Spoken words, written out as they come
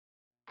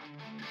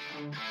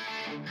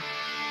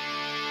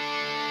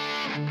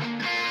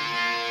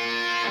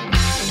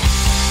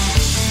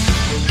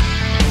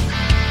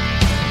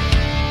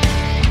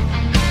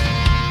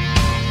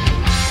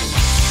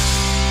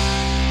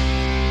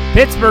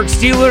Pittsburgh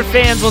Steelers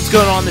fans, what's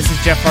going on? This is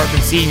Jeff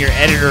Hartman, Senior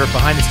Editor of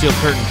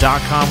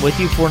BehindTheSteelCurtain.com with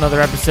you for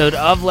another episode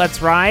of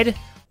Let's Ride.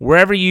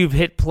 Wherever you've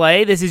hit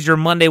play, this is your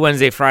Monday,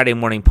 Wednesday, Friday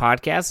morning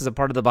podcast as a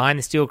part of the Behind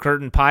the Steel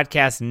Curtain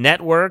podcast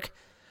network,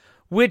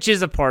 which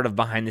is a part of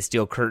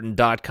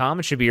BehindTheSteelCurtain.com.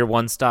 It should be your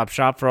one-stop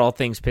shop for all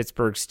things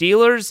Pittsburgh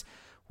Steelers.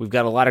 We've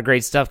got a lot of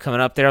great stuff coming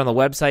up there on the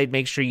website.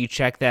 Make sure you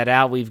check that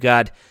out. We've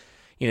got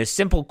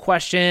simple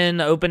question,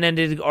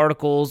 open-ended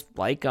articles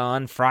like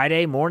on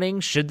Friday morning.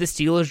 Should the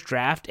Steelers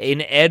draft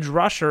an edge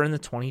rusher in the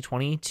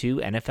 2022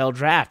 NFL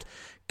Draft?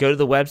 Go to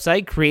the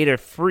website, create a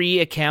free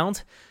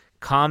account,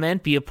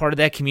 comment, be a part of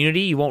that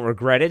community. You won't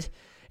regret it.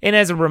 And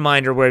as a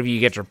reminder, wherever you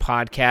get your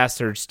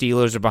podcasts, or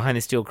Steelers or Behind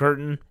the Steel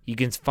Curtain, you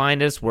can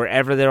find us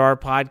wherever there are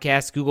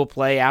podcasts: Google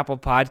Play, Apple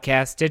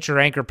Podcasts, Stitcher,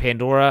 Anchor,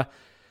 Pandora.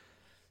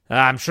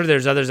 I'm sure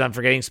there's others I'm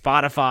forgetting,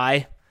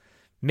 Spotify.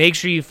 Make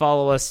sure you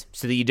follow us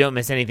so that you don't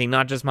miss anything,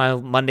 not just my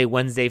Monday,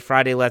 Wednesday,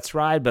 Friday Let's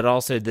Ride, but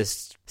also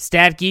this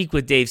Stat Geek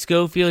with Dave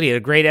Schofield. He had a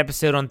great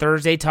episode on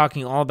Thursday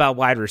talking all about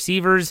wide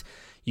receivers.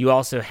 You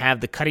also have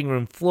the Cutting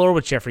Room Floor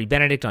with Jeffrey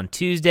Benedict on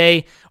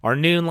Tuesday, our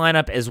noon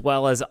lineup, as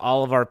well as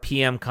all of our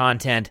PM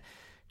content.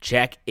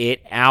 Check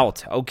it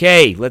out.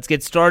 Okay, let's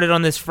get started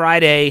on this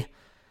Friday.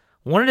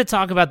 Wanted to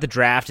talk about the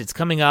draft. It's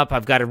coming up.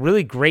 I've got a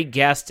really great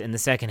guest in the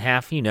second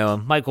half. You know,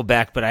 Michael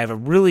Beck, but I have a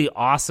really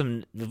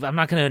awesome... I'm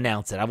not going to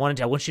announce it. I want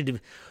you to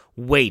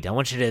wait. I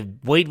want you to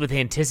wait with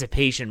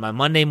anticipation. My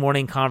Monday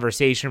morning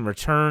conversation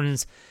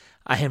returns.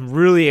 I am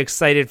really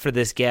excited for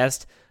this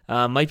guest.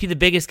 Might be the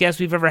biggest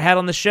guest we've ever had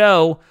on the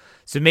show,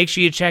 so make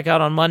sure you check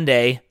out on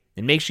Monday,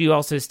 and make sure you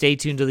also stay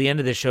tuned to the end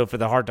of the show for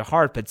the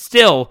heart-to-heart. But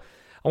still,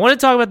 I want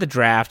to talk about the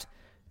draft.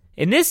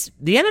 In the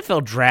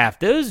NFL draft,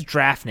 those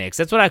draftniks,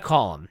 that's what I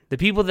call them, the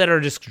people that are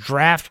just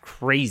draft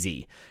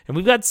crazy. And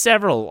we've got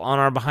several on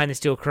our Behind the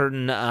Steel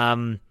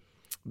Curtain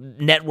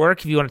network,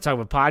 if you want to talk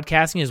about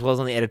podcasting, as well as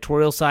on the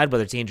editorial side,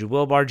 whether it's Andrew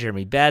Wilbar,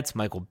 Jeremy Betts,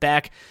 Michael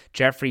Beck,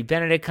 Jeffrey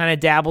Benedict kind of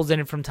dabbles in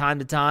it from time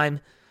to time.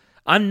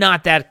 I'm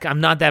not that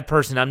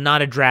person. I'm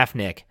not a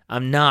draftnik.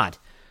 I'm not.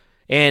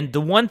 And the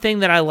one thing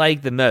that I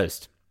like the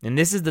most, and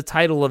this is the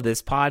title of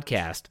this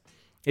podcast,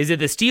 is that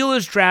the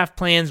Steelers' draft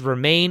plans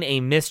remain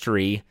a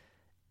mystery,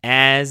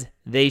 as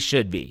they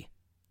should be.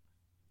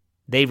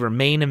 They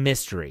remain a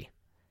mystery.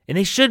 And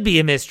they should be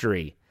a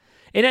mystery.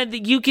 And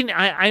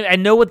I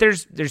know what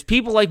there's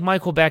people like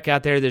Michael Beck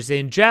out there. They're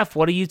saying, Jeff,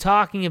 what are you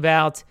talking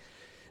about?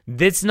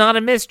 That's not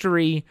a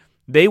mystery.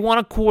 They want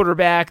a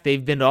quarterback.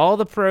 They've been to all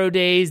the pro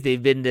days.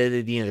 They've been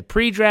to the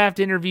pre-draft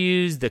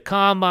interviews, the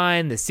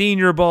combine, the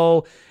Senior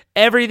Bowl.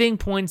 Everything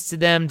points to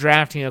them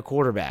drafting a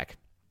quarterback.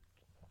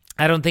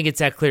 I don't think it's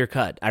that clear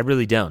cut. I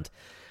really don't.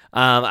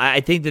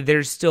 I think that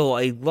there's still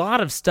a lot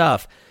of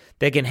stuff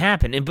that can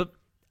happen. But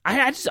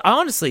I just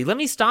honestly, let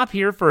me stop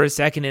here for a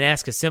second and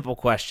ask a simple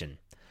question.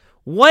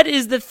 What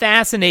is the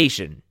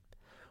fascination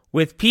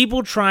with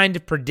people trying to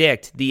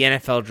predict the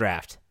NFL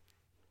draft?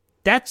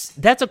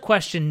 That's a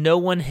question no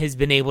one has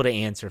been able to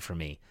answer for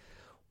me.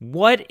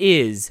 What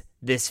is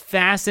this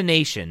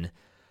fascination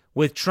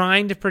with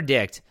trying to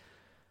predict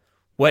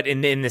what,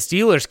 in the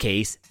Steelers'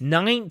 case,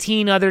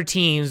 19 other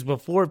teams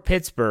before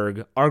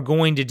Pittsburgh are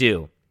going to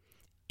do?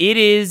 It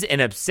is an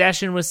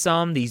obsession with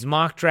some. These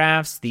mock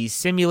drafts, these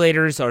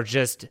simulators are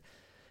just...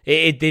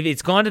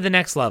 It's gone to the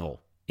next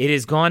level. It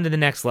has gone to the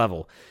next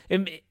level.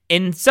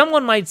 And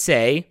someone might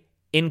say,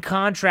 in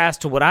contrast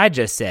to what I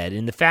just said,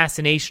 in the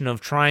fascination of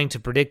trying to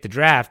predict the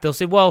draft, they'll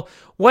say, well,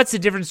 what's the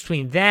difference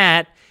between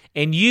that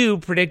and you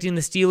predicting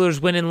the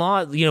Steelers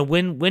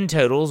win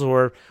totals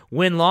or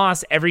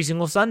win-loss every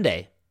single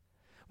Sunday?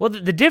 Well,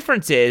 the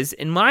difference is,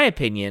 in my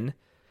opinion,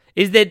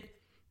 is that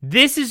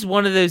this is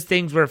one of those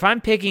things where if I'm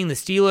picking the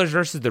Steelers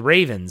versus the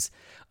Ravens,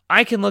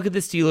 I can look at the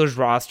Steelers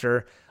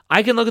roster,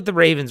 I can look at the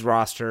Ravens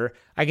roster,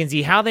 I can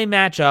see how they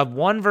match up,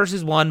 one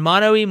versus one,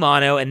 mano a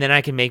mano, and then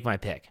I can make my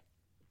pick.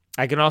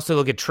 I can also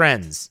look at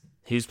trends.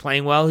 Who's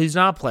playing well, who's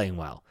not playing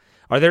well?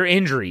 Are there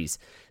injuries?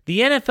 The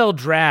NFL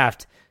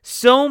draft,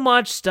 so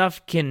much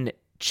stuff can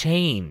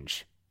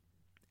change.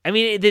 I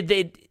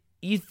mean,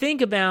 you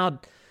think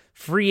about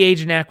free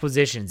agent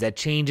acquisitions, that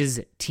changes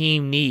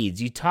team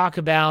needs. You talk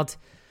about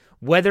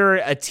whether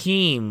a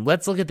team,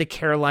 let's look at the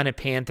Carolina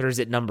Panthers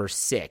at number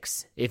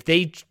 6. If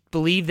they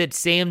believe that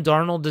Sam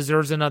Darnold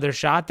deserves another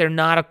shot, they're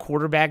not a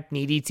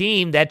quarterback-needy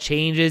team. That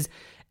changes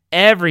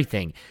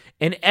everything.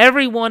 And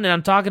everyone, and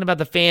I'm talking about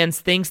the fans,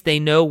 thinks they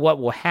know what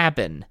will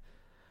happen.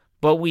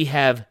 But we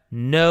have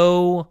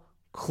no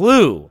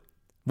clue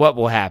what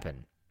will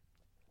happen.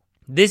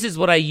 This is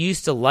what I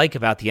used to like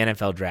about the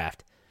NFL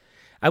draft.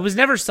 I was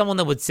never someone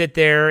that would sit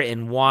there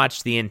and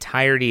watch the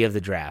entirety of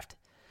the draft.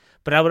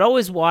 But I would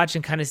always watch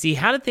and kind of see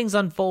how did things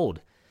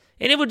unfold.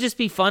 And it would just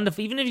be fun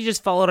to, even if you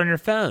just follow it on your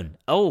phone.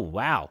 Oh,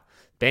 wow.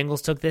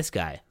 Bengals took this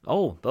guy.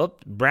 Oh,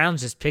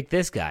 Browns just picked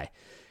this guy.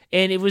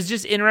 And it was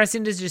just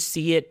interesting to just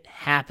see it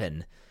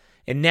happen.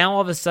 And now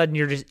all of a sudden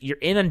you're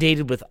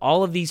inundated with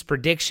all of these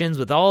predictions,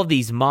 with all of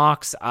these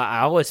mocks.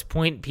 I always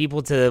point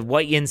people to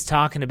what Yin's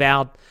talking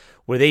about,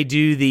 where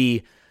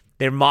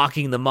they're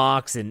mocking the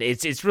mocks, and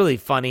it's really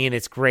funny and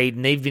it's great.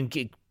 And I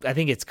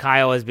think it's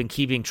Kyle has been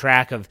keeping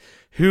track of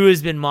who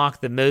has been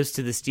mocked the most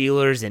to the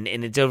Steelers, and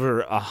it's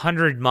over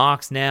 100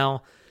 mocks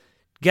now.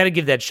 Got to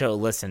give that show a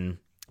listen.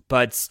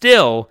 But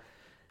still,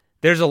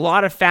 there's a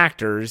lot of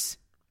factors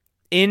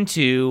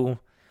into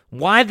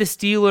why the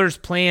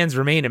Steelers' plans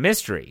remain a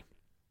mystery.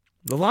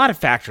 A lot of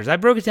factors. I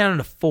broke it down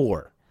into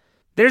 4.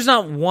 There's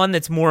not one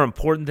that's more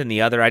important than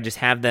the other. I just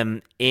have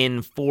them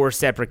in 4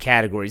 separate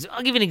categories.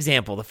 I'll give you an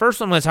example. The first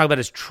one I'm going to talk about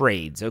is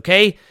trades,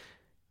 okay?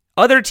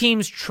 Other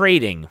teams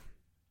trading.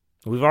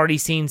 We've already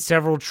seen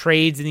several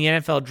trades in the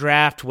NFL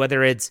draft,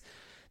 whether it's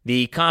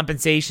the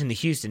compensation the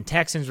Houston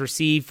Texans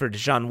received for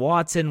Deshaun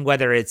Watson,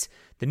 whether it's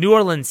the New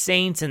Orleans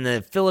Saints and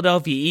the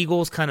Philadelphia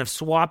Eagles kind of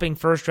swapping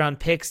first-round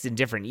picks in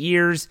different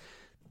years.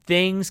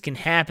 Things can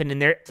happen,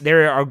 and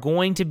there are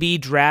going to be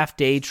draft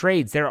day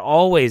trades. There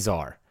always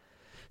are.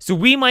 So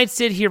we might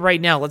sit here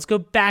right now. Let's go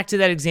back to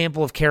that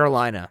example of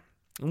Carolina.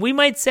 We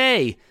might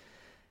say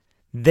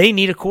they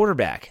need a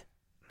quarterback.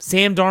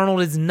 Sam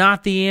Darnold is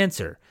not the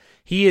answer.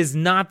 He is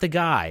not the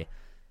guy.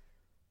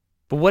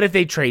 But what if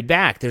they trade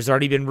back? There's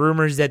already been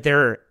rumors that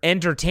they're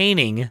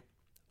entertaining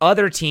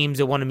other teams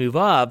that want to move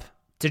up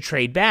to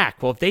trade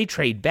back. Well, if they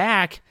trade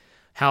back,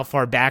 how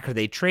far back are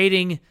they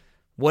trading?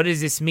 What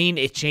does this mean?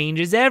 It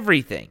changes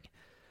everything.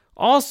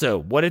 Also,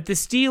 what if the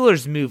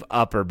Steelers move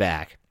up or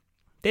back?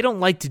 They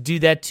don't like to do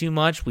that too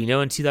much. We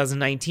know in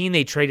 2019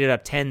 they traded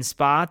up 10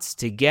 spots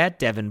to get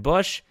Devin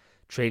Bush,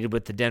 traded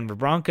with the Denver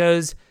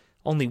Broncos.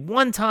 Only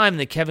one time in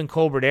the Kevin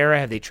Colbert era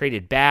have they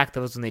traded back.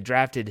 That was when they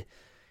drafted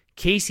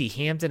Casey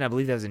Hampton. I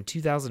believe that was in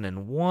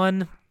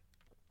 2001.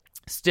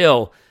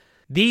 Still,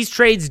 these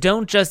trades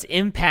don't just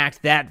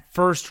impact that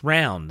first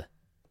round.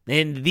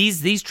 And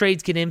these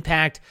trades can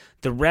impact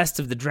the rest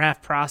of the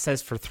draft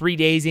process for 3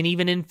 days and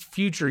even in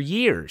future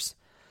years.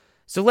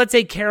 So let's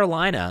say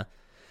Carolina,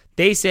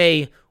 they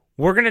say,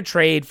 we're going to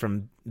trade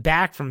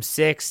back from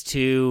 6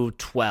 to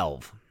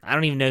 12. I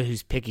don't even know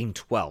who's picking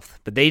 12th,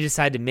 but they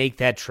decide to make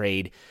that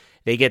trade.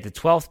 They get the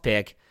 12th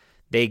pick.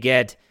 They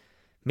get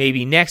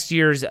maybe next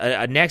year's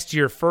a next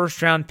year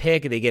first round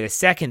pick, and they get a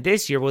second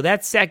this year. Well,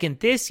 that second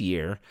this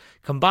year,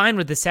 combined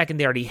with the second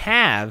they already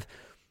have,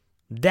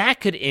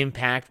 that could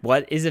impact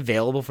what is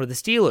available for the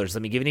Steelers.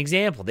 Let me give an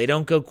example. They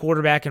don't go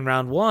quarterback in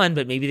round 1,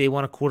 but maybe they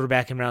want a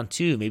quarterback in round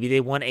 2. Maybe they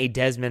want a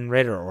Desmond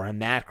Ridder or a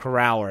Matt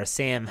Corral or a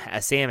Sam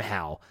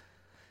Howell.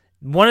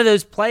 One of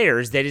those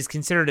players that is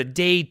considered a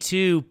day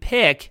 2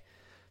 pick,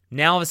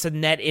 now all of a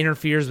sudden that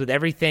interferes with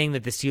everything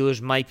that the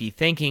Steelers might be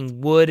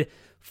thinking would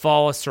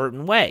fall a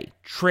certain way.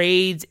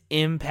 Trades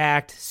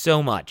impact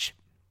so much.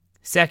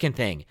 Second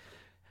thing,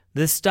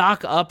 the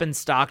stock up and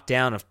stock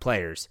down of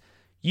players.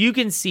 You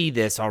can see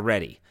this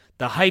already.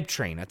 The hype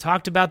train. I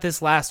talked about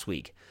this last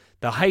week.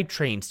 The hype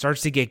train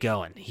starts to get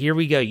going. Here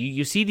we go.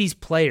 You see these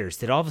players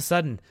that all of a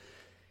sudden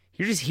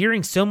you're just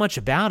hearing so much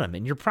about them,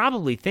 and you're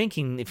probably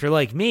thinking, if you're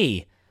like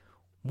me,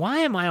 why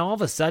am I all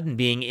of a sudden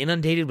being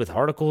inundated with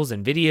articles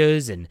and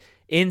videos and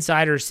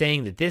insiders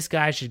saying that this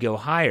guy should go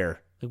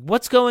higher? Like,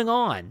 what's going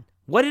on?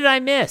 What did I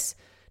miss?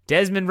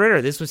 Desmond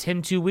Ridder, this was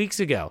him 2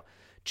 weeks ago.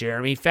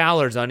 Jeremy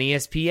Fowler's on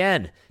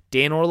ESPN.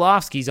 Dan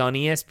Orlovsky's on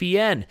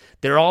ESPN.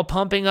 They're all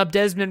pumping up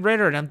Desmond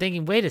Ridder, and I'm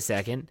thinking, wait a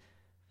second.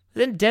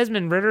 Isn't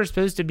Desmond Ridder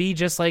supposed to be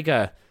just like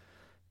a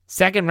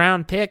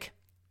second-round pick?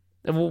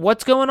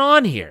 What's going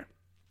on here?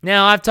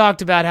 Now, I've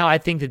talked about how I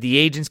think that the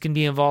agents can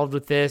be involved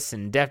with this,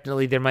 and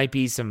definitely there might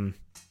be some,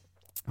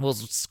 we'll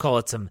just call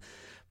it some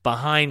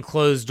behind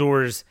closed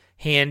doors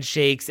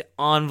handshakes,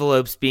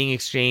 envelopes being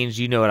exchanged.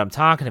 You know what I'm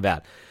talking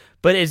about.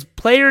 But as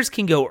players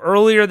can go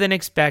earlier than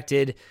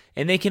expected,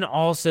 and they can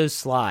also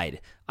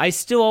slide. I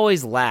still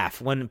always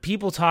laugh when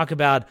people talk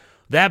about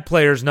that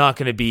player's not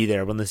going to be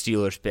there when the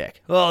Steelers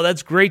pick. Oh,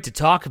 that's great to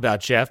talk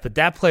about, Jeff, but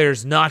that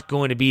player's not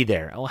going to be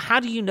there. Well, how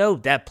do you know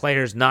that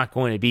player's not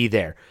going to be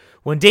there?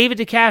 When David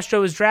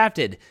DeCastro was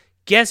drafted,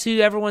 guess who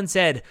everyone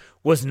said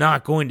was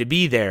not going to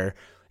be there,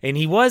 and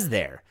he was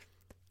there.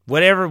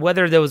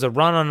 Whether there was a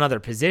run on another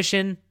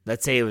position,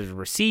 let's say it was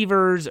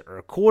receivers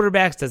or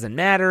quarterbacks, doesn't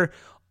matter.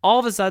 All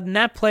of a sudden,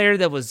 that player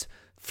that was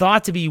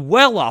thought to be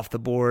well off the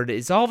board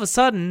is all of a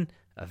sudden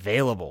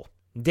available.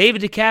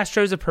 David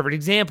DeCastro is a perfect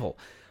example.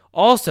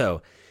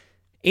 Also,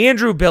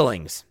 Andrew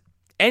Billings.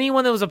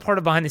 Anyone that was a part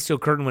of Behind the Steel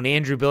Curtain when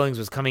Andrew Billings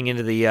was coming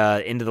into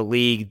the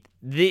league,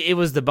 it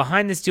was the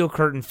Behind the Steel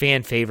Curtain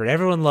fan favorite.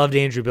 Everyone loved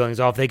Andrew Billings.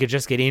 Oh, if they could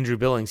just get Andrew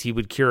Billings, he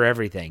would cure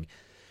everything.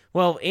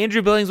 Well,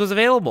 Andrew Billings was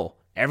available.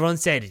 Everyone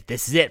said,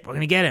 this is it. We're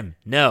going to get him.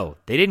 No,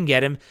 they didn't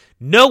get him.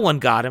 No one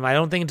got him. I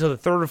don't think until the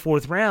 3rd or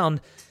 4th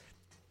round.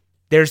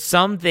 There's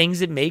some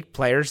things that make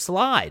players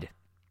slide.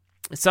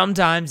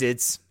 Sometimes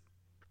it's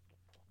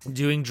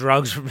doing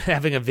drugs,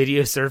 having a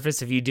video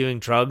surface of you doing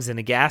drugs in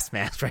a gas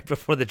mask right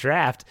before the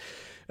draft,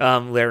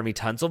 Laramie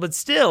Tunsil. But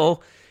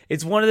still,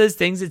 It's one of those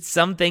things that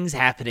some things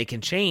happen, it can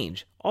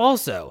change.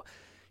 Also,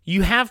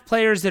 you have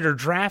players that are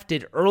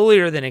drafted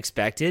earlier than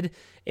expected,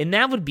 and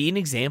that would be an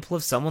example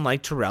of someone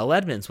like Terrell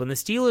Edmunds. When the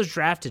Steelers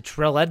drafted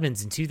Terrell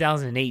Edmunds in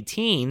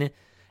 2018,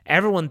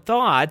 everyone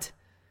thought,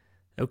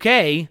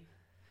 okay,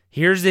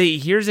 here's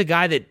a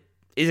guy that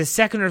is a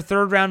second or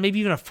third round, maybe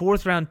even a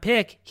fourth round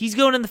pick. He's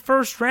going in the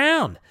first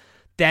round.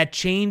 That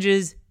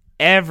changes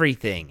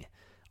everything.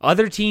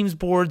 Other teams'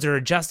 boards are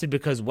adjusted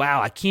because,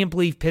 wow, I can't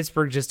believe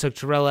Pittsburgh just took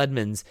Terrell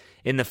Edmunds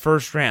in the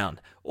first round.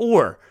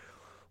 Or,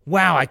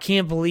 wow, I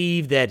can't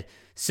believe that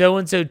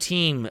so-and-so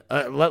team,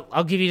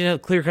 I'll give you a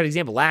clear-cut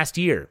example. Last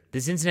year,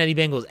 the Cincinnati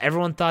Bengals,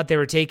 everyone thought they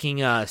were taking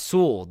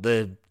Sewell,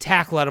 the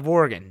tackle out of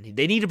Oregon.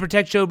 They need to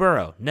protect Joe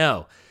Burrow.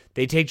 No,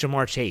 they take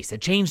Jamar Chase. It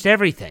changed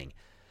everything.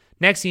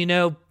 Next thing you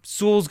know,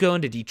 Sewell's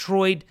going to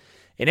Detroit,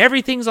 and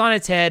everything's on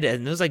its head,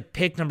 and it was like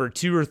pick number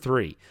 2 or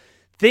 3.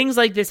 Things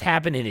like this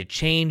happen, and it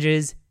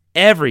changes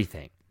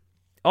everything.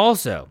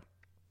 Also,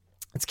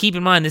 let's keep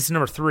in mind, this is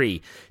number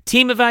 3.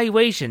 Team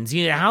evaluations.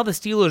 You know, how the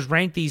Steelers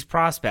rank these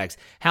prospects.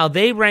 How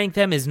they rank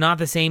them is not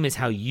the same as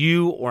how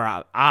you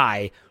or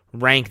I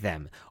rank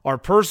them. Our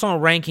personal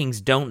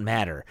rankings don't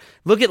matter.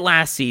 Look at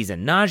last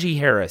season, Najee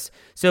Harris.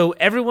 So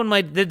everyone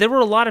there were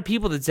a lot of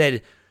people that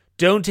said,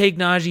 don't take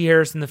Najee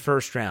Harris in the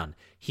first round.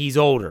 He's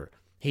older.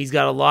 He's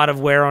got a lot of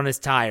wear on his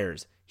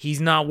tires.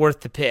 He's not worth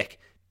the pick.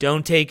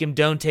 Don't take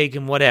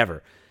him,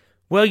 whatever.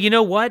 Well, you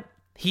know what?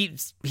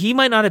 He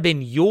might not have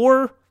been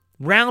your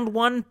round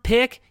 1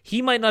 pick.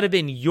 He might not have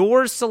been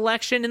your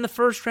selection in the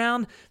first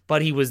round,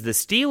 but he was the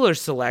Steelers'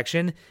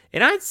 selection,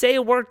 and I'd say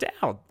it worked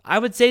out. I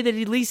would say that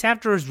at least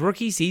after his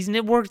rookie season,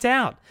 it worked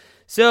out.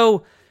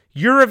 So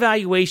your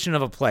evaluation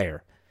of a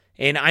player,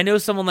 and I know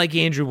someone like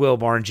Andrew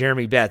Wilbar and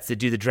Jeremy Betts that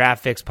do the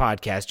Draft Fix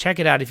podcast. Check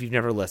it out if you've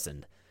never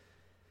listened.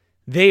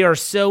 They are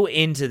so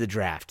into the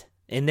draft,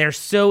 and they're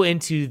so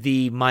into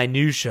the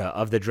minutia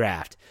of the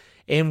draft.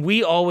 And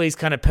we always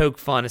kind of poke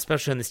fun,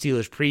 especially on the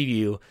Steelers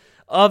preview,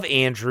 of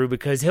Andrew,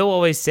 because he'll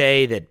always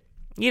say that,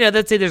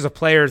 let's say there's a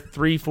player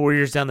 3-4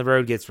 years down the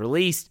road gets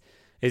released,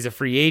 is a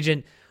free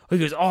agent. He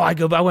goes, I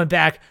went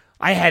back,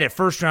 I had a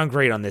first-round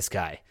grade on this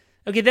guy.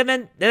 Okay,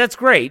 that's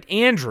great.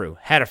 Andrew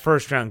had a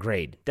first-round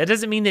grade. That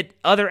doesn't mean that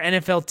other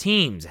NFL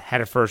teams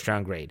had a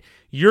first-round grade.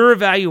 Your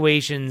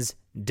evaluations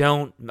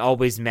don't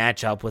always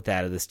match up with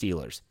that of the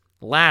Steelers.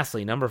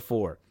 Lastly, number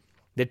 4,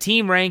 the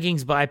team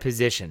rankings by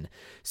position.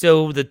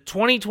 So the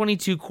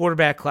 2022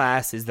 quarterback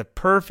class is the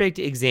perfect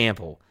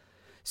example.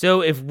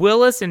 So if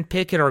Willis and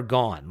Pickett are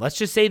gone, let's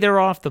just say they're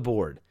off the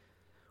board.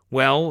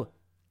 Well,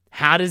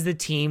 how does the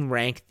team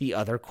rank the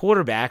other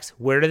quarterbacks?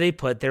 Where do they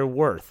put their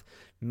worth?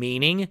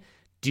 Meaning,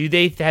 do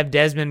they have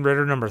Desmond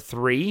Ridder number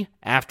 3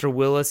 after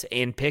Willis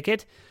and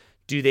Pickett?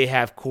 Do they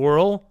have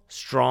Corral,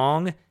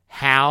 Strong,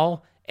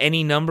 Howe,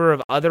 any number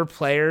of other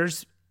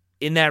players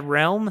in that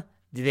realm?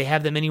 Do they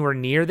have them anywhere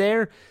near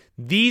there?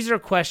 These are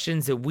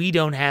questions that we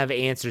don't have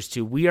answers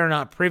to. We are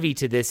not privy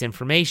to this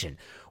information.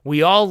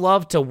 We all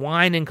love to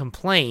whine and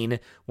complain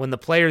when the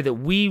player that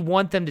we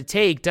want them to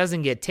take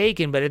doesn't get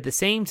taken, but at the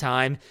same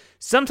time,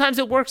 sometimes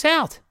it works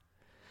out.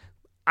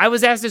 I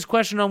was asked this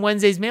question on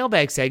Wednesday's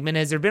mailbag segment.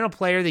 Has there been a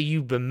player that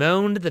you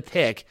bemoaned the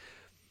pick,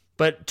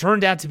 but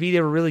turned out to be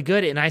they were really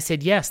good? And I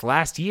said yes,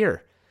 last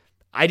year.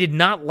 I did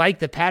not like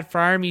the Pat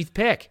Freiermuth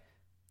pick,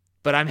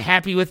 but I'm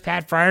happy with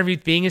Pat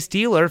Freiermuth being a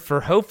Steeler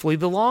for hopefully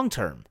the long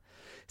term.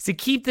 So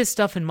keep this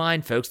stuff in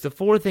mind, folks. The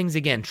 4 things,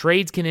 again,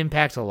 trades can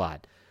impact a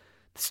lot.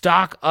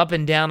 Stock up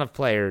and down of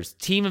players,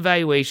 team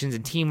evaluations,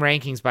 and team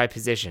rankings by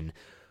position.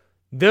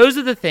 Those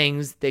are the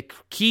things that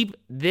keep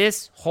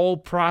this whole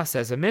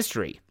process a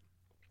mystery.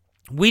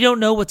 We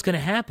don't know what's going to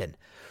happen.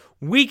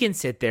 We can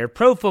sit there,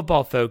 Pro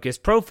Football Focus,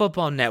 Pro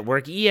Football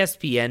Network,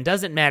 ESPN,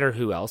 doesn't matter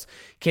who else,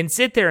 can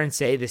sit there and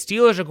say the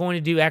Steelers are going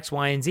to do X,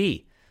 Y, and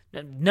Z.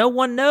 No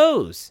one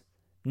knows.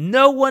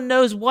 No one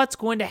knows what's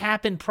going to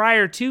happen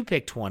prior to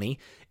pick 20.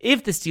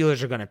 If the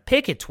Steelers are going to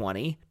pick at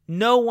 20,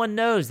 no one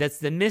knows. That's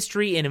the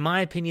mystery and, in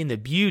my opinion, the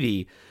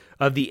beauty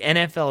of the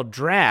NFL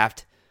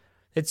draft,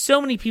 that so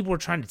many people are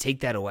trying to take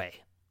that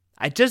away.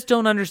 I just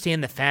don't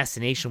understand the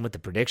fascination with the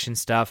prediction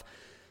stuff.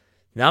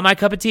 Not my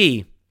cup of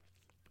tea.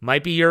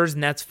 Might be yours,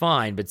 and that's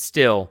fine, but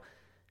still,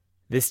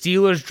 the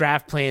Steelers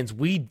draft plans,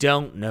 we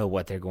don't know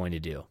what they're going to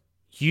do.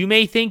 You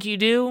may think you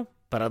do,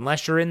 but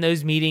unless you're in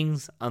those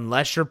meetings,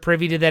 unless you're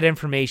privy to that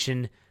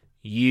information,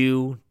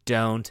 you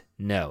don't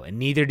know, and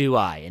neither do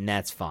I, and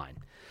that's fine.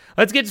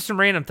 Let's get to some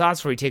random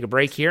thoughts before we take a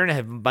break here, and I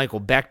have Michael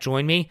Beck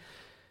join me.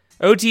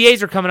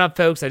 OTAs are coming up,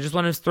 folks. I just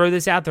want to throw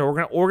this out there. We're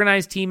going to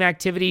organize team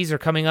activities are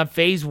coming up.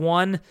 Phase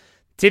 1,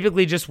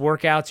 typically just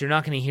workouts. You're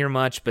not going to hear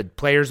much, but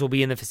players will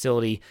be in the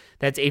facility.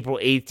 That's April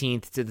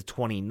 18th to the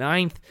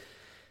 29th.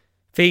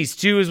 Phase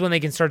 2 is when they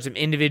can start some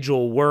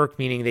individual work,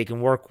 meaning they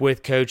can work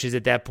with coaches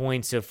at that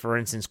point. So, for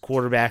instance,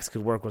 quarterbacks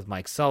could work with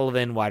Mike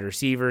Sullivan. Wide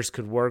receivers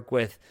could work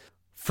with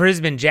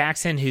Frisman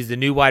Jackson, who's the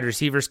new wide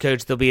receivers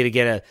coach. They'll be able to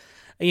get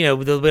they'll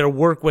be able to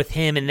work with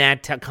him in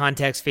that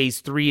context.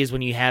 Phase 3 is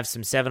when you have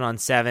some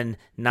 7-on-7,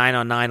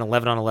 9-on-9,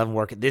 11-on-11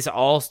 work. This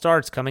all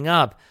starts coming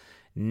up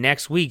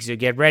next week. So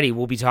get ready.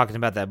 We'll be talking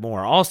about that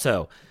more.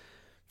 Also,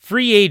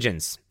 free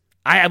agents.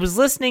 I was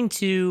listening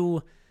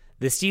to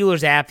the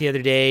Steelers app the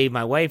other day.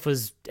 My wife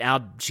was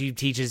out. She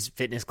teaches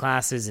fitness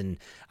classes, and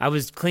I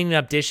was cleaning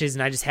up dishes,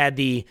 and I just had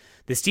the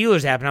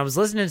Steelers app, and I was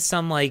listening to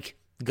some like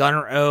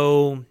Gunnar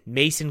O,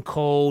 Mason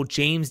Cole,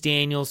 James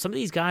Daniels, some of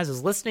these guys. I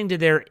was listening to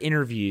their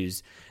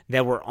interviews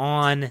that were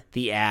on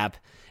the app,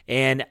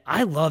 and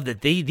I love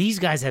that these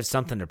guys have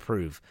something to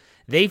prove.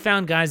 They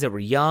found guys that were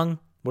young.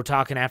 We're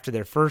talking after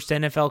their first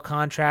NFL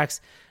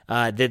contracts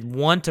that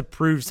want to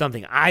prove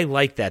something. I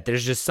like that.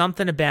 There's just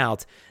something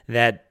about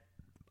that.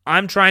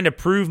 I'm trying to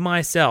prove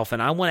myself,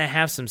 and I want to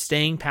have some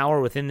staying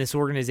power within this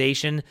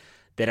organization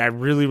that I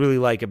really, really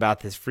like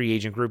about this free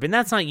agent group. And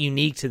that's not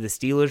unique to the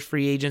Steelers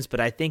free agents, but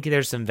I think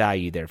there's some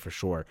value there for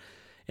sure.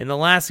 And the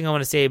last thing I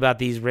want to say about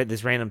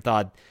this random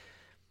thought,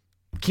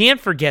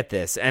 can't forget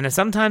this, and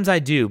sometimes I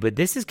do, but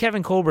this is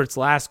Kevin Colbert's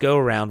last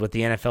go-around with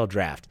the NFL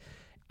draft.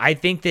 I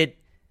think that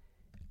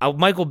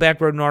Michael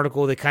Beck wrote an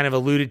article that kind of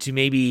alluded to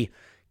maybe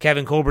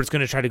Kevin Colbert's going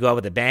to try to go out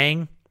with a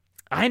bang.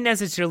 I don't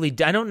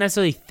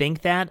necessarily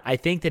think that. I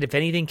think that if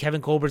anything,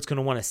 Kevin Colbert's going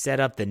to want to set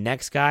up the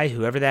next guy,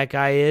 whoever that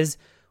guy is,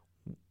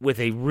 with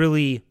a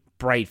really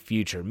bright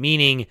future.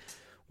 Meaning,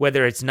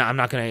 whether it's not,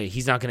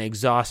 he's not going to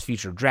exhaust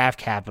future draft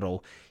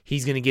capital.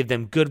 He's going to give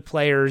them good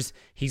players.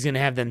 He's going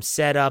to have them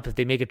set up. If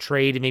they make a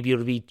trade, and maybe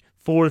it'll be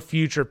 4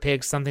 future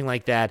picks, something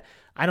like that.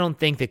 I don't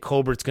think that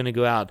Colbert's going to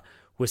go out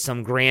with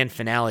some grand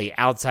finale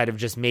outside of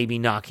just maybe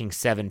knocking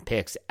 7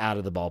 picks out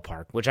of the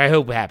ballpark, which I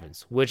hope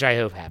happens.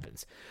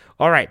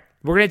 All right,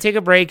 we're going to take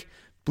a break.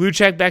 Blue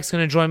Check Beck's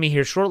going to join me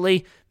here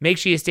shortly. Make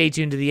sure you stay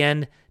tuned to the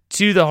end,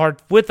 to the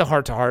heart, with the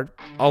heart to heart,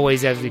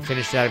 always as we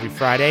finish that every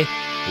Friday.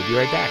 We'll be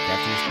right back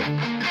after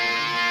this break.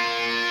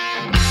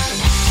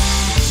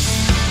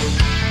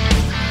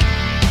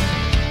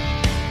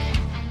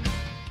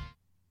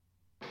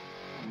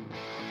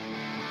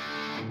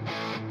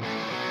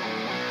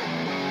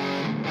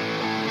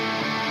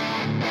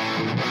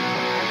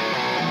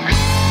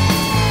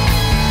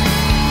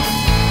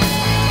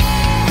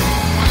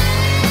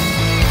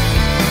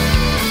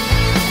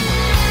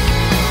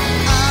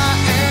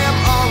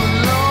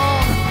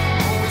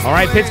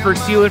 All right, Pittsburgh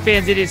Steelers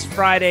fans, it is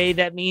Friday.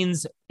 That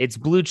means it's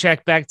Blue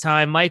Check Beck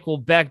time. Michael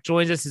Beck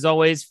joins us as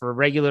always for a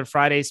regular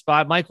Friday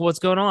spot. Michael, what's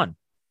going on?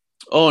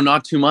 Oh,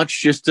 not too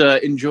much. Just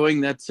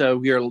enjoying that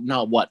we are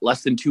now,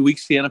 less than 2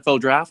 weeks to the NFL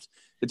draft?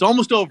 It's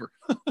almost over.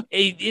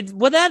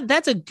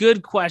 That's a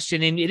good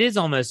question, and it is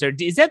almost there.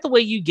 Is that the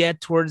way you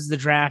get towards the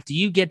draft? Do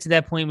you get to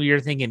that point where you're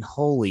thinking,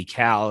 holy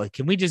cow,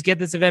 can we just get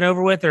this event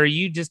over with, or do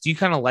you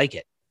kind of like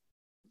it?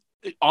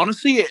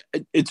 Honestly,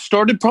 it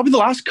started probably the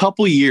last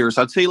couple of years.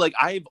 I'd say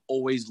I've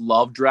always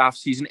loved draft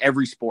season,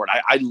 every sport.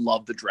 I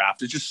love the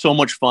draft. It's just so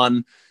much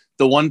fun.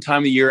 The one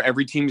time a year,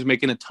 every team's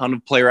making a ton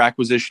of player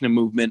acquisition and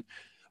movement.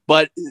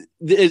 But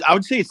I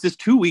would say it's just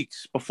 2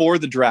 weeks before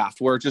the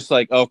draft where it's just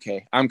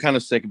okay, I'm kind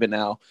of sick of it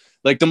now.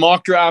 The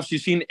mock drafts,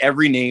 you've seen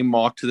every name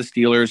mocked to the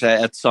Steelers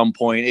at some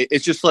point.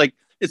 It's just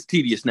it's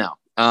tedious now.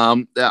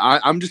 I'm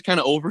just kind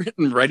of over it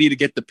and ready to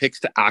get the picks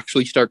to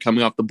actually start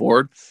coming off the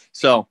board.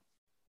 So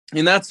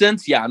in that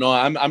sense, yeah, no,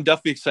 I'm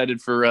definitely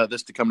excited for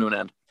this to come to an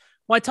end.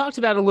 Well, I talked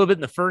about it a little bit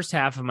in the first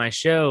half of my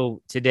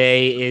show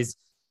today. Is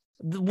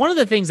one of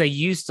the things I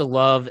used to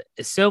love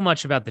so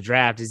much about the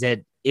draft is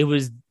that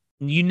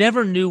you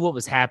never knew what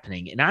was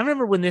happening. And I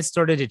remember when this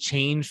started to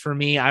change for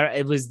me,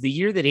 it was the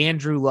year that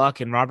Andrew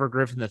Luck and Robert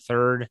Griffin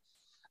III,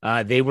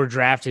 they were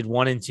drafted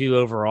 1 and 2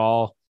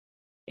 overall.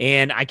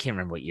 And I can't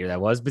remember what year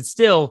that was, but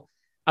still,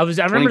 I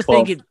remember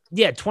thinking,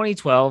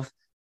 2012.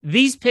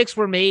 These picks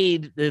were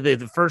made,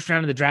 the first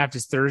round of the draft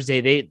is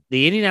Thursday.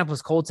 The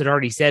Indianapolis Colts had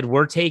already said,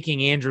 we're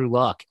taking Andrew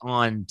Luck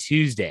on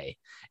Tuesday.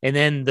 And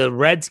then the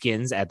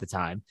Redskins at the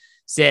time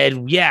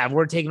said, yeah,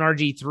 we're taking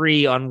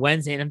RG3 on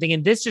Wednesday. And I'm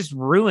thinking, this just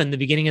ruined the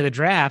beginning of the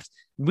draft.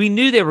 We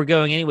knew they were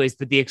going anyways,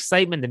 but the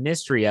excitement, the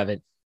mystery of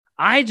it.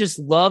 I just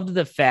loved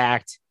the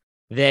fact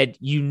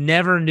that you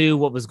never knew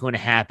what was going to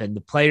happen.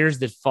 The players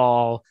that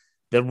fall,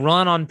 the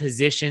run on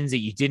positions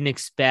that you didn't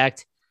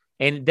expect.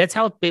 And that's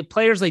how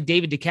players like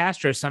David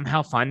DeCastro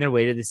somehow find their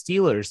way to the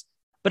Steelers.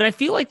 But I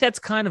feel like that's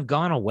kind of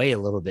gone away a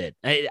little bit.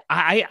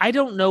 I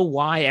don't know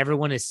why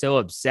everyone is so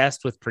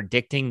obsessed with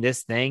predicting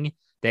this thing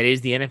that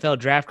is the NFL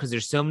draft, because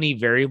there's so many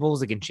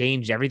variables that can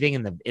change everything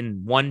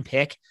in one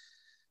pick.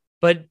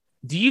 But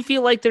do you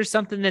feel like there's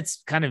something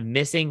that's kind of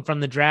missing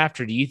from the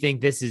draft, or do you think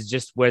this is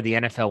just where the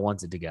NFL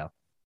wants it to go?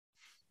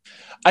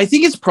 I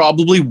think it's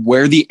probably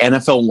where the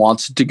NFL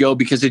wants it to go,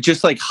 because it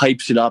just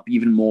hypes it up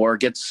even more,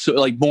 gets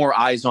more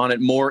eyes on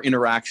it, more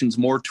interactions,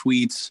 more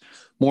tweets,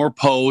 more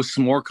posts,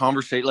 more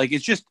conversation.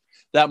 It's just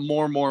that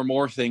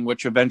more thing,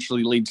 which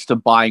eventually leads to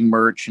buying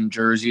merch and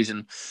jerseys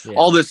and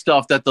all this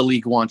stuff that the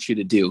league wants you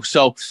to do.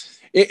 So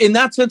in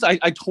that sense, I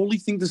totally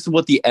think this is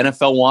what the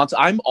NFL wants.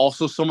 I'm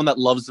also someone that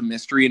loves the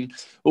mystery. And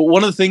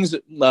one of the things,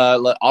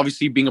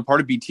 obviously being a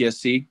part of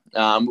BTSC,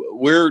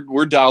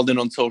 we're dialed in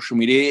on social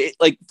media.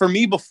 For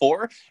me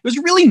before, it was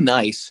really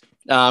nice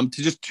to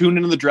just tune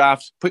into the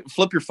draft,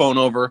 flip your phone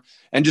over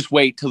and just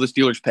wait till the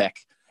Steelers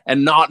pick.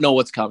 and not know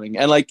what's coming.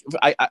 And like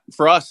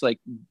for us, like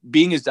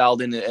being as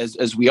dialed in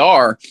as we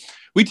are,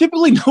 we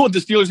typically know what the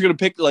Steelers are going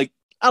to pick. Like,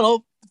 I don't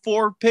know,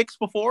 4 picks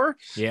before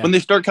when they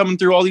start coming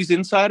through all these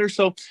insiders.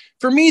 So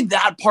for me,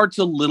 that part's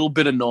a little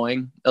bit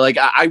annoying. Like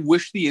I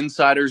wish the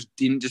insiders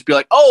didn't just be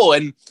like, oh,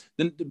 and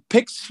then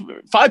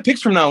 5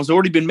 picks from now has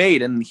already been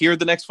made, and here are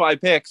the next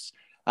 5 picks.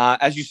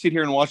 As you sit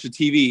here and watch the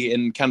TV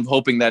and kind of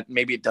hoping that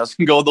maybe it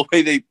doesn't go the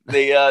way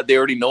they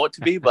already know it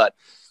to be. But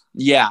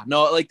yeah,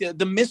 no, like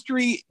the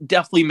mystery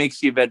definitely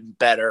makes the event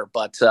better,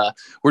 but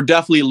we're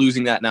definitely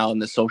losing that now in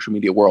the social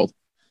media world.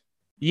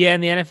 Yeah,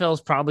 and the NFL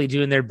is probably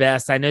doing their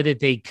best. I know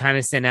that they kind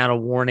of sent out a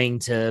warning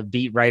to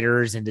beat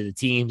writers and to the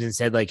teams and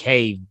said, like,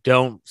 hey,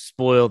 don't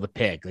spoil the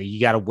pick. Like,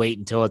 you got to wait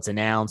until it's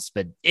announced,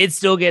 but it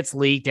still gets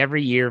leaked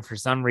every year. For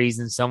some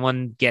reason,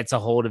 someone gets a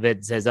hold of it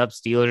and says, up,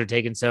 Steelers are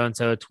taking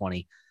so-and-so at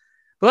 20.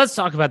 But let's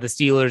talk about the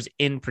Steelers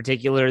in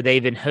particular.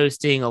 They've been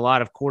hosting a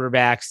lot of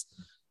quarterbacks.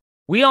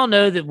 We all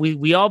know that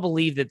we all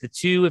believe that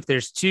if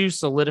there's 2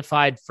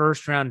 solidified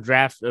first-round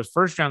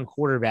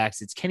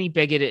quarterbacks, it's Kenny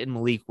Pickett and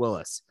Malik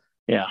Willis.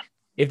 Yeah.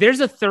 If there's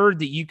a third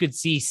that you could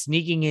see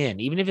sneaking in,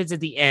 even if it's at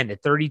the end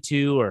at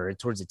 32 or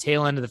towards the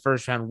tail end of the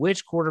first round,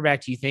 which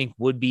quarterback do you think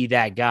would be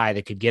that guy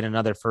that could get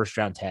another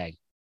first-round tag?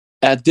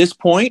 At this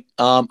point,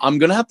 I'm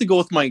going to have to go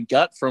with my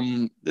gut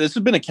this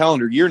has been a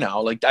calendar year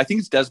now. Like, I think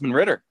it's Desmond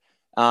Ridder.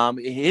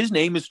 His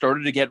name has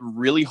started to get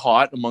really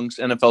hot amongst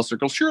NFL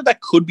circles. Sure,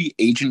 that could be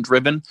agent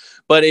driven,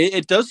 but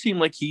it does seem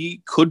like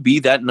he could be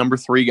that number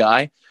 3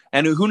 guy.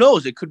 And who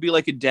knows, it could be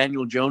like a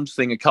Daniel Jones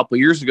thing a couple of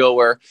years ago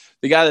where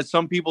the guy that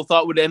some people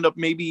thought would end up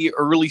maybe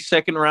early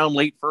 2nd round,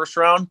 late 1st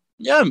round.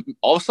 Yeah,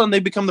 all of a sudden they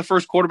become the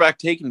first quarterback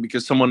taken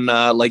because someone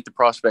liked the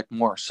prospect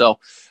more. So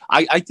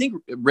I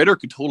think Ridder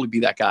could totally be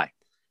that guy.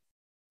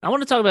 I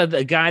want to talk about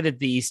the guy that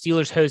the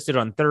Steelers hosted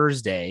on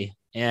Thursday,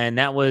 and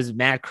that was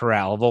Matt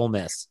Corral of Ole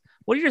Miss.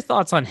 What are your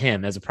thoughts on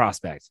him as a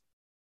prospect?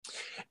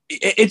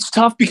 It's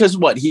tough because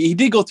he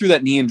did go through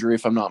that knee injury,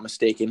 if I'm not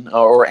mistaken,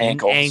 or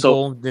ankle.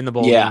 In the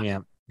bowl game,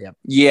 yeah.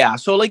 Yeah.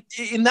 So like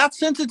in that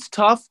sense, it's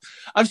tough.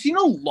 I've seen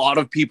a lot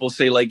of people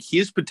say like he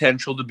has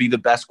potential to be the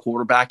best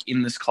quarterback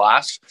in this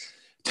class.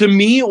 To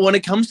me, when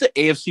it comes to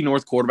AFC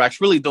North quarterbacks,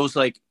 really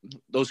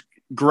those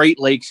Great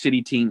Lake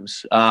City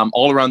teams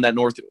all around that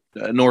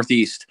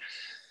Northeast,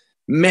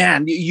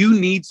 man, you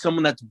need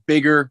someone that's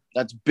bigger,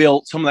 that's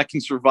built, someone that can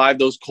survive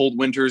those cold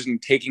winters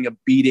and taking a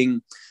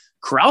beating.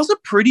 Corral's a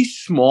pretty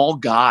small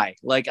guy.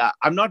 Like,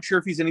 I'm not sure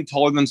if he's any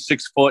taller than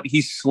 6 foot.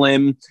 He's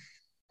slim.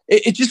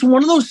 It's just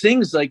one of those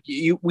things. Like,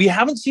 we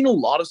haven't seen a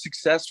lot of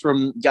success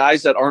from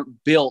guys that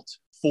aren't built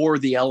for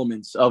the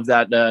elements of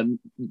that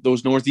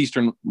those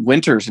Northeastern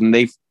winters, and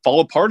they fall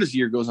apart as the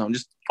year goes on.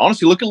 Just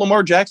honestly, look at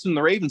Lamar Jackson and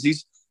the Ravens.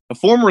 He's a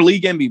former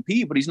league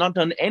MVP, but he's not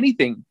done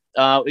anything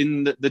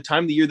in the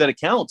time of the year that it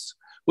counts,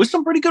 with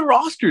some pretty good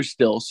rosters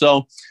still.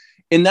 So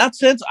in that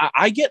sense,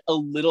 I get a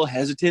little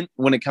hesitant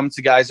when it comes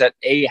to guys that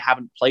A,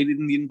 haven't played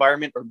in the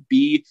environment, or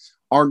B,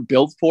 aren't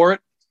built for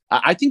it.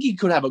 I think he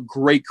could have a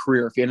great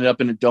career if he ended up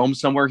in a dome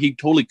somewhere. He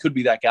totally could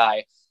be that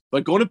guy.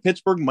 But going to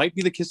Pittsburgh might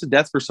be the kiss of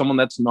death for someone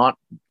that's not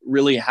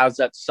really has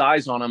that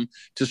size on him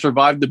to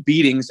survive the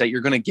beatings that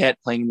you're going to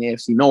get playing in the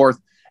AFC North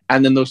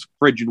and then those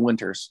frigid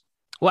winters.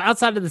 Well,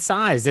 outside of the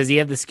size, does he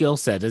have the skill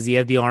set? Does he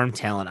have the arm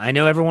talent? I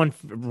know everyone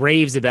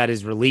raves about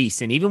his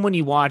release, and even when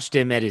you watched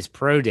him at his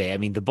pro day, I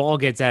mean, the ball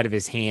gets out of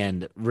his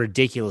hand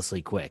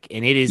ridiculously quick,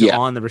 and it is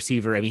on the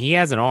receiver. I mean, he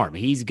has an arm.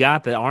 He's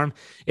got the arm.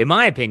 In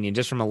my opinion,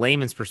 just from a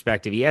layman's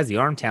perspective, he has the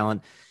arm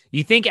talent.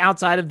 You think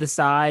outside of the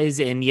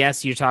size, and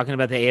yes, you're talking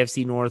about the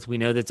AFC North. We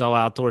know that's all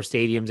outdoor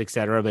stadiums, et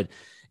cetera, but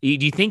do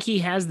you think he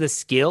has the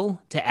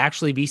skill to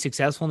actually be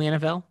successful in the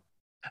NFL?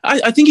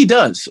 I think he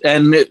does.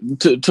 And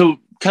to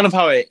kind of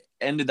how I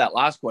ended that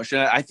last question,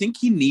 I think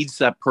he needs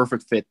that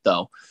perfect fit,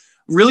 though.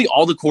 Really,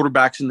 all the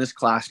quarterbacks in this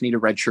class need a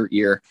redshirt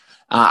year.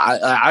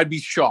 I'd be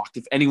shocked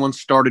if anyone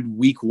started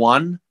week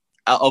 1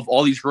 of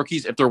all these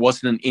rookies if there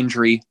wasn't an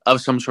injury of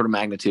some sort of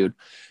magnitude.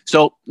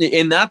 So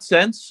in that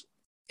sense,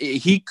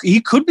 he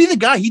could be the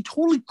guy. He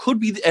totally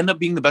could end up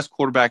being the best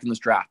quarterback in this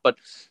draft, but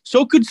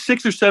so could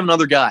 6 or 7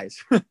 other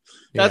guys.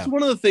 That's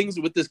one of the things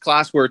with this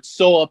class where it's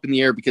so up in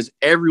the air because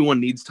everyone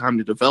needs time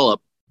to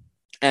develop.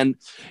 And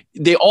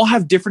they all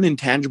have different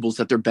intangibles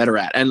that they're better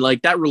at. And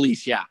like that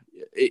release,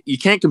 you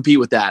can't compete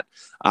with that.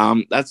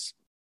 That's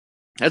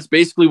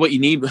basically what you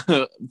need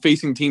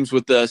facing teams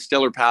with the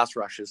stellar pass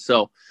rushes.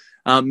 So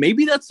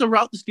maybe that's the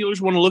route the Steelers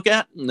want to look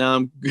at,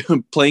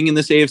 playing in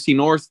this AFC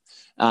North,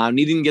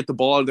 needing to get the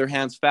ball out of their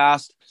hands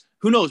fast.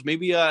 Who knows?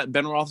 Maybe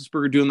Ben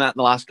Roethlisberger doing that in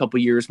the last couple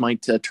of years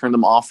might turn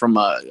them off from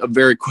a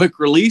very quick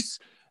release.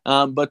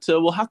 But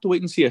we'll have to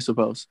wait and see, I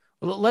suppose.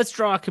 Well, let's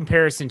draw a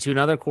comparison to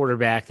another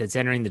quarterback that's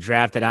entering the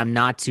draft that I'm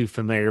not too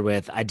familiar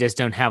with. I just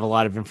don't have a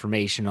lot of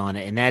information on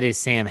it, and that is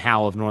Sam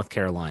Howell of North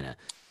Carolina.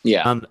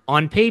 Yeah.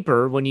 On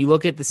paper, when you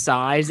look at the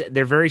size,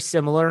 they're very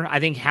similar. I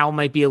think Howell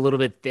might be a little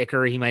bit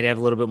thicker. He might have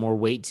a little bit more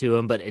weight to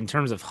him, but in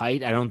terms of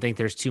height, I don't think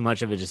there's too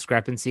much of a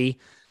discrepancy.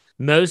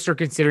 Most are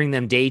considering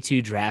them day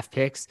 2 draft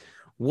picks.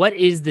 What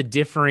is the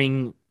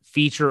differing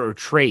feature or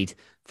trait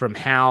from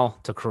Hal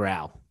to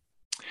Corral?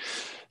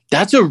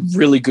 That's a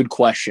really good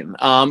question.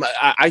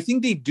 I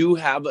think they do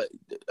have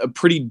a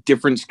pretty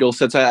different skill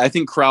sets. I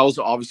think Corral's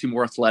obviously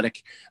more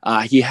athletic.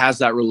 He has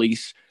that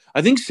release.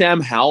 I think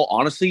Sam Howell,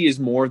 honestly, is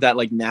more of that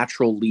like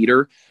natural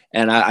leader.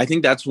 And I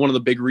think that's one of the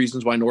big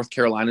reasons why North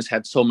Carolina's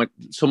had so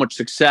much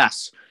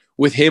success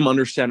with him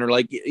under center.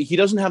 Like, he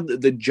doesn't have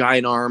the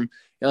giant arm.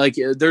 Like,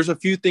 there's a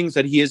few things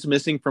that he is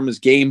missing from his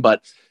game,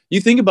 but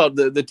you think about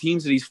the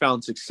teams that he's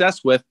found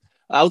success with,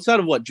 outside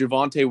of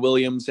Javonte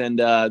Williams and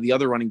the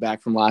other running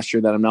back from last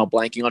year that I'm now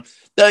blanking on,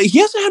 he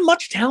hasn't had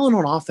much talent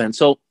on offense.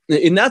 So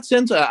in that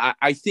sense,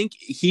 I think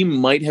he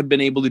might have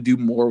been able to do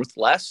more with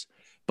less.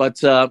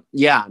 But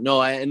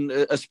and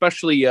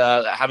especially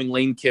having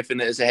Lane Kiffin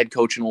as a head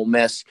coach in Ole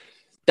Miss,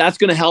 that's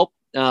going to help.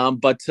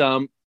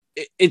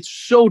 It's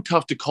so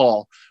tough to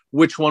call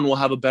which one will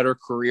have a better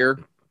career.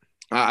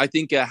 I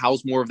think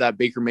Hal's more of that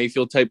Baker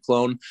Mayfield type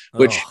clone,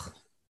 which. Oh.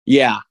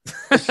 Yeah.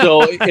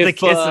 So the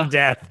kiss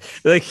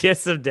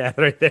of death,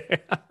 right there.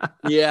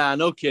 Yeah,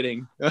 no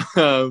kidding.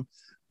 I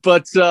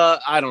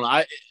don't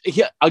know.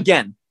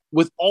 Again,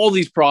 with all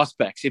these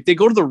prospects, if they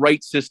go to the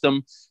right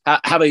system,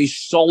 have a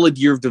solid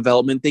year of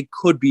development, they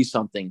could be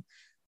something.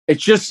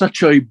 It's just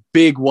such a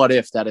big what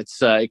if that it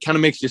kind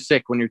of makes you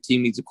sick when your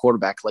team needs a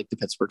quarterback like the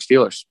Pittsburgh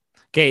Steelers.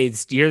 Okay,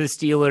 you're the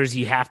Steelers.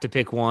 You have to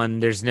pick one.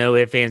 There's no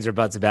ifs, ands, or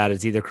buts about it.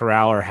 It's either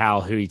Corral or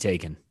Hal. Who are you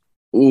taking?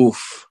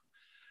 Oof.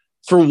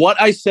 For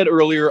what I said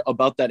earlier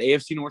about that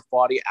AFC North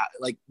body,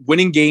 like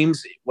winning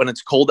games when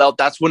it's cold out,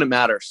 that's when it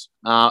matters.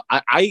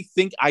 I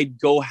think I'd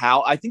go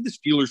Hal. I think the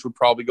Steelers would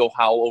probably go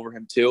Hal over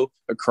him too,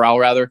 or Corral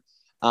rather,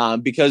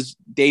 because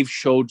they've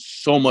showed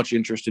so much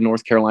interest in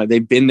North Carolina.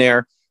 They've been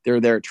there. They're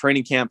there at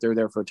training camp. They're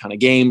there for a ton of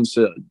games,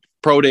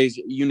 pro days,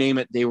 you name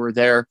it. They were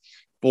there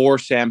for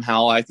Sam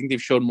Howell. I think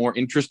they've showed more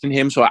interest in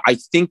him. So I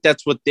think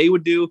that's what they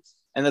would do.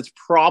 And that's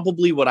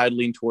probably what I'd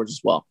lean towards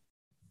as well.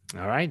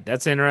 All right.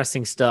 That's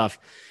interesting stuff.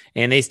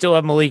 And they still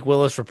have Malik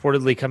Willis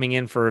reportedly coming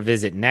in for a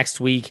visit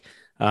next week.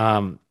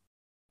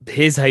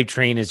 His hype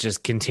train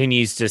just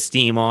continues to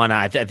steam on.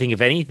 I think if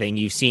anything,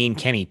 you've seen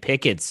Kenny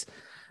Pickett's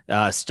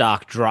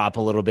stock drop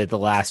a little bit the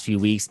last few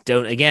weeks.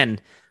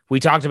 We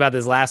talked about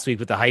this last week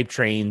with the hype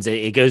trains.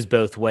 It goes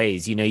both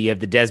ways. You know, you have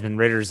the Desmond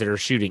Ritters that are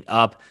shooting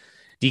up.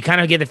 Do you kind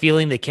of get the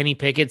feeling that Kenny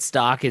Pickett's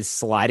stock is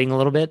sliding a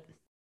little bit?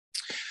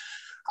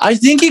 I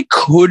think it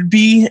could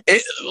be.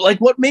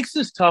 What makes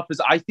this tough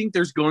is I think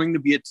there's going to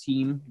be a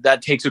team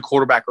that takes a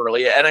quarterback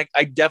early, and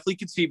I definitely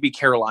could see it be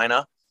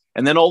Carolina.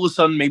 And then all of a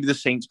sudden, maybe the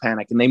Saints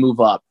panic and they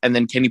move up, and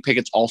then Kenny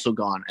Pickett's also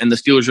gone. And the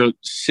Steelers are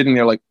sitting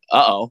there like,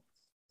 uh-oh,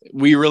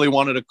 we really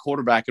wanted a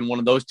quarterback, and one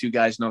of those two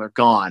guys, now they're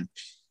gone.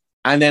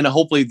 And then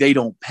hopefully they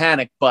don't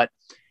panic. But,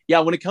 yeah,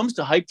 when it comes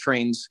to hype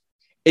trains,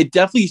 it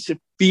definitely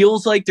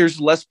feels like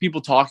there's less people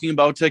talking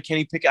about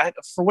Kenny Pickett.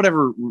 For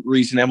whatever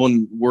reason,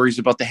 everyone worries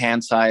about the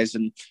hand size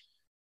and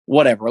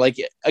whatever. Like,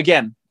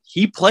 again,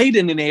 he played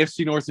in an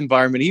AFC North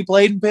environment. He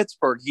played in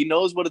Pittsburgh. He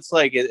knows what it's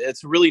like.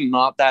 It's really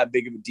not that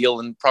big of a deal,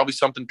 and probably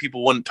something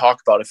people wouldn't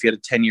talk about if he had a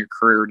 10-year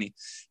career and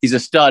he's a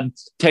stud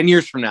 10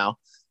 years from now.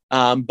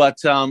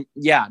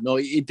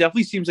 It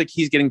definitely seems like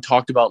he's getting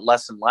talked about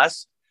less and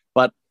less.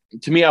 But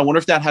to me, I wonder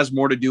if that has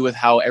more to do with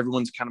how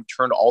everyone's kind of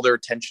turned all their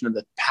attention to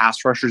the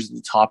pass rushers at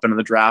the top end of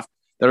the draft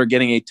that are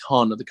getting a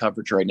ton of the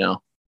coverage right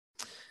now.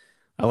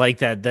 I like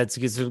that. That's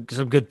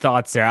some good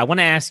thoughts there. I want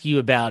to ask you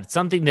about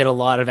something that a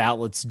lot of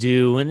outlets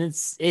do, and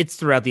it's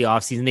throughout the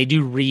offseason. They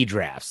do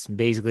redrafts,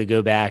 basically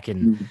go back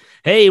and,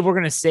 hey, we're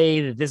going to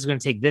say that this is going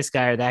to take this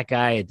guy or that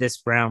guy at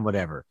this round,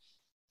 whatever.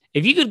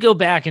 If you could go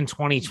back in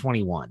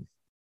 2021,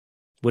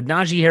 would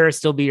Najee Harris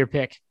still be your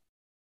pick?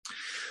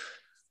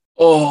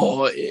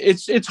 Oh,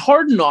 it's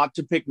hard not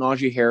to pick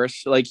Najee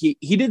Harris. Like, he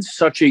did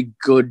such a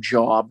good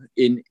job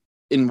in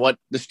what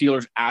the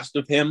Steelers asked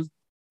of him.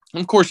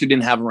 Of course, he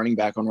didn't have a running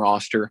back on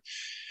roster.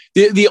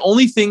 The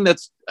only thing that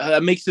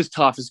makes this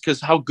tough is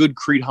because how good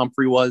Creed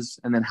Humphrey was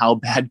and then how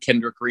bad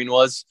Kendrick Green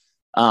was.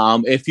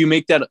 If you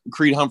make that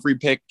Creed Humphrey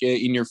pick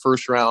in your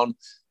first round,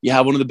 you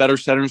have one of the better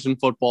centers in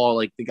football.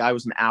 Like, the guy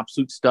was an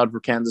absolute stud for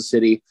Kansas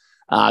City.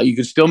 You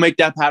could still make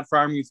that Pat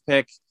Freiermuth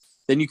pick.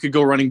 Then you could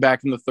go running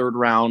back in the third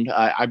round.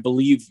 I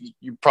believe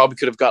you probably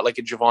could have got like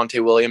a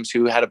Javonte Williams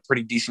who had a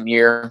pretty decent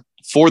year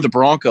for the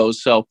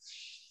Broncos. So,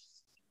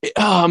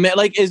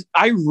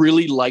 I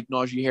really like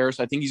Najee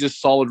Harris. I think he's a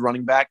solid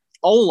running back.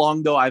 All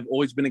along, though, I've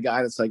always been a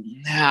guy that's like,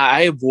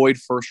 I avoid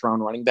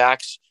first-round running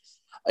backs.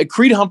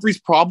 Creed Humphrey's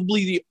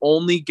probably the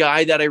only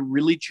guy that I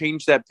really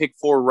changed that pick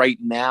for right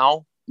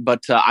now,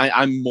 but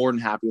I'm more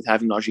than happy with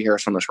having Najee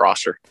Harris on this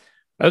roster.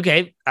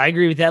 Okay, I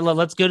agree with that.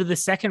 Let's go to the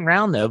second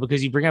round, though,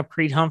 because you bring up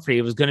Creed Humphrey.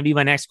 It was going to be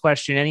my next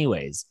question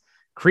anyways.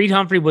 Creed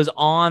Humphrey was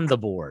on the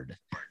board,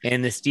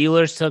 and the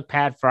Steelers took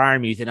Pat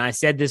Freiermuth. And I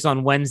said this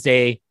on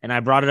Wednesday, and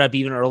I brought it up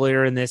even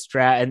earlier in this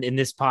in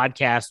this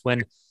podcast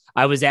when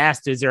I was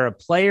asked, is there a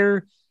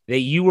player that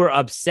you were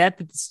upset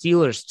that the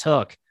Steelers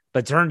took,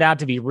 but turned out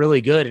to be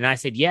really good? And I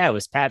said, yeah, it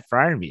was Pat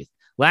Freiermuth.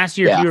 Last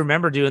year, if you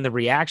remember doing the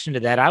reaction to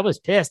that, I was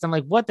pissed. I'm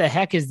like, what the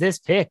heck is this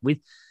pick?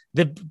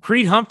 The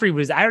Creed Humphrey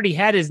I already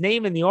had his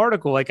name in the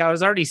article. Like I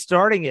was already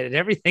starting it and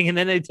everything. And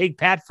then they take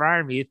Pat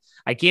Freiermuth.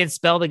 I can't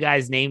spell the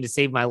guy's name to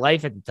save my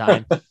life at the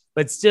time.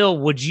 But still,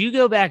 would you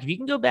go back? If you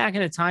can go back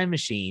in a time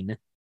machine,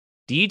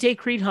 do you take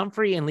Creed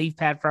Humphrey and leave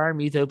Pat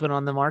Freiermuth open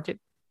on the market?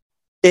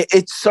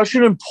 It's such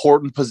an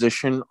important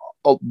position,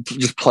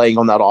 just playing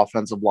on that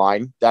offensive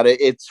line, that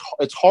it's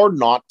hard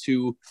not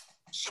to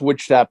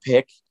switch that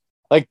pick.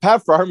 Like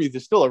Pat Freiermuth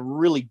is still a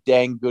really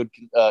dang good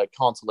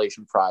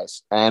consolation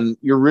prize, and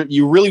you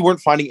really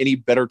weren't finding any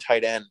better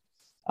tight end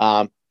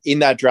in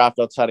that draft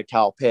outside of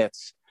Kyle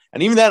Pitts.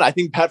 And even then, I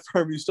think Pat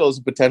Freiermuth still has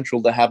the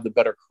potential to have the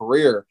better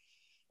career.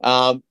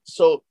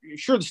 So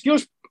sure, the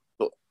Steelers,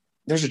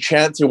 there's a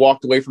chance they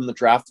walked away from the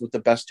draft with the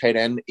best tight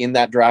end in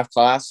that draft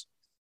class,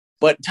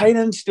 but tight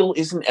end still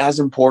isn't as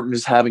important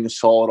as having a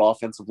solid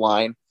offensive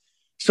line.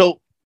 So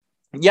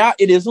yeah,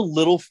 it is a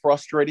little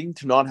frustrating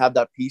to not have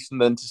that piece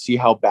and then to see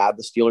how bad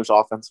the Steelers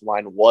offensive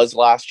line was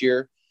last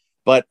year.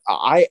 But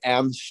I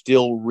am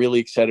still really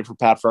excited for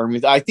Pat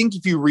Freiermuth. I think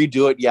if you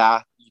redo it,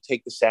 yeah, you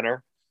take the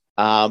center.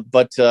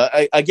 But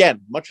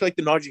again, much like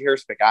the Najee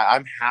Harris pick,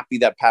 I'm happy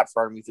that Pat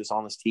Freiermuth is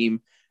on this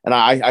team, and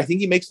I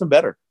think he makes them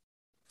better.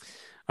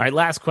 All right,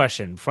 last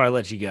question before I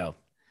let you go.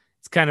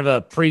 It's kind of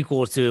a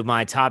prequel to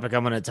my topic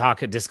I'm going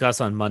to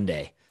discuss on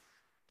Monday.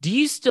 Do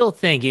you still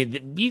think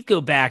you go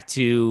back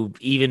to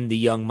even the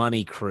Young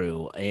Money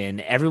crew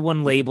and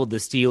everyone labeled the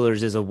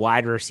Steelers as a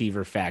wide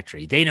receiver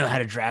factory? They know how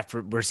to draft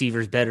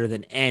receivers better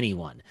than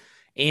anyone.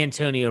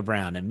 Antonio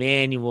Brown,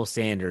 Emmanuel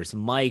Sanders,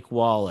 Mike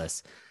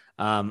Wallace.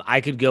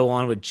 I could go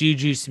on with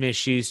Juju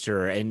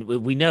Smith-Schuster, and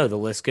we know the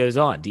list goes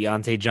on.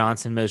 Deontay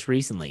Johnson most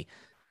recently.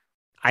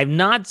 I'm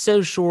not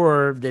so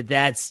sure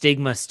that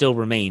stigma still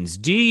remains.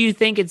 Do you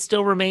think it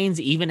still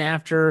remains even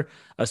after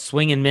a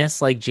swing and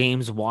miss like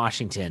James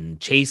Washington?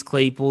 Chase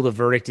Claypool, the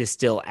verdict is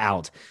still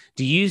out.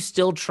 Do you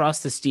still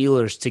trust the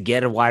Steelers to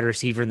get a wide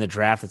receiver in the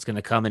draft that's going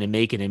to come in and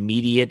make an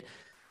immediate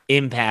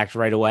impact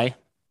right away?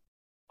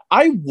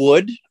 I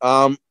would,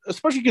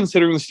 especially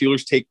considering the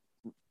Steelers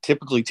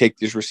typically take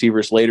these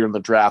receivers later in the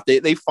draft.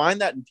 They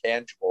find that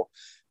intangible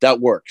that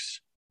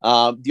works.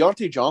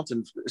 Deontay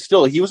Johnson,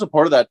 still, he was a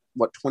part of that,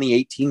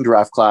 2018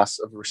 draft class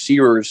of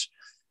receivers,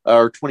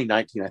 or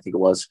 2019, I think it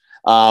was,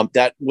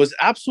 that was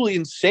absolutely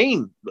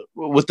insane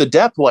with the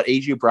depth,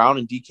 A.J. Brown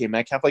and DK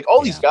Metcalf, like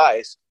all these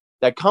guys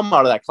that come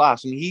out of that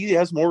class. And he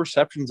has more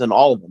receptions than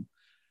all of them,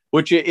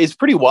 which is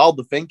pretty wild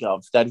to think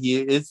of, that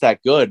he is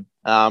that good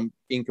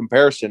in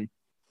comparison.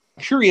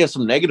 Sure, he has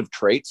some negative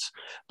traits,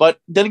 but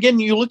then again,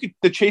 you look at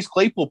the Chase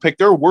Claypool pick,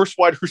 there are worse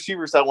wide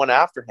receivers that went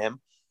after him.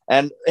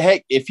 And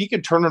hey, if he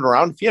could turn it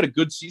around, if he had a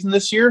good season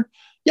this year,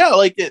 yeah,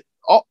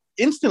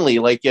 instantly,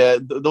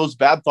 those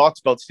bad thoughts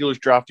about Steelers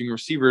drafting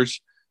receivers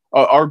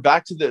are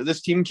back to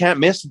this team can't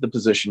miss at the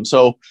position.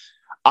 So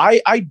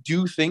I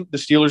do think the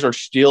Steelers are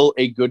still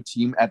a good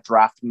team at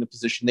drafting the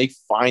position. They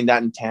find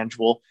that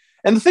intangible.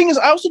 And the thing is,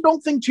 I also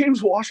don't think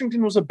James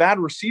Washington was a bad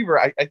receiver.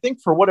 I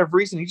think for whatever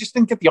reason, he just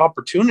didn't get the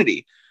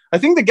opportunity. I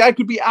think the guy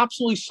could be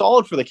absolutely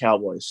solid for the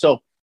Cowboys. So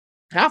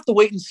have to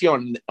wait and see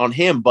on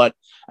him. But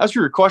as for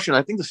your question,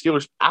 I think the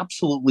Steelers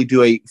absolutely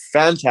do a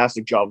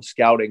fantastic job of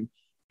scouting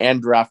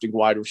and drafting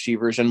wide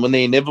receivers. And when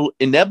they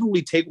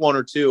inevitably take one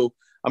or two,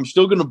 I'm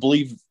still going to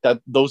believe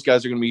that those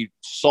guys are going to be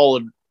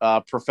solid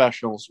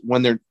professionals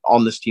when they're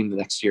on this team the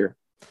next year.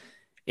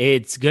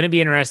 It's going to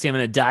be interesting. I'm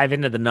going to dive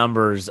into the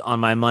numbers on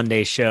my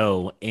Monday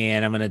show,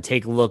 and I'm going to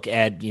take a look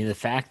at the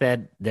fact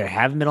that there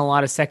haven't been a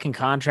lot of second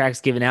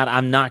contracts given out.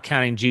 I'm not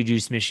counting Juju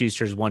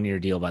Smith-Schuster's 1-year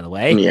deal, by the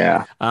way.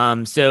 Yeah.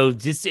 So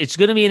it's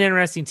going to be an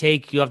interesting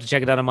take. You'll have to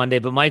check it out on Monday.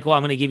 But, Michael,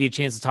 I'm going to give you a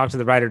chance to talk to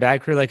the Ride or Die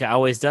crew like I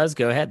always does.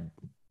 Go ahead.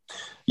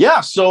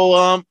 Yeah,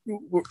 so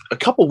we're a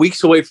couple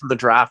weeks away from the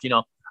draft.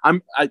 I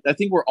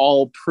think we're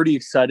all pretty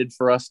excited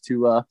for us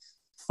to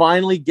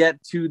finally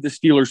get to the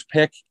Steelers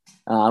pick.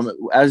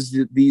 As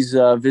these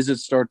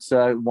visits starts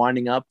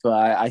winding up,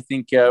 I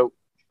think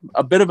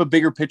a bit of a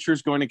bigger picture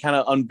is going to kind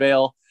of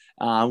unveil.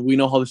 We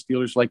know how the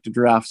Steelers like to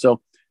draft,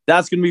 so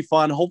that's going to be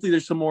fun. Hopefully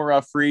there's some more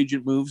free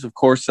agent moves. Of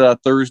course,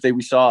 Thursday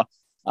we saw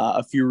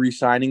a few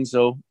re-signings,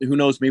 so who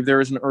knows, maybe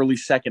there is an early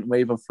second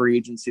wave of free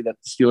agency that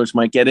the Steelers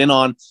might get in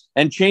on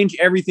and change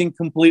everything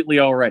completely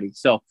already.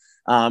 So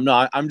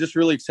no, I'm just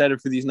really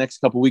excited for these next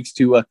couple weeks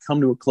to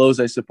come to a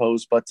close, I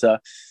suppose. But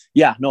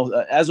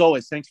as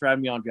always, thanks for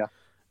having me on, Jeff.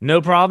 No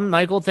problem,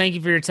 Michael. Thank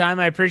you for your time.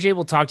 I appreciate it.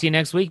 We'll talk to you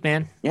next week,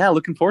 man. Yeah,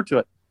 looking forward to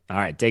it. All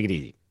right, take it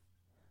easy.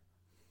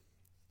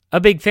 A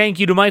big thank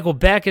you to Michael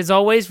Beck, as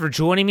always, for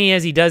joining me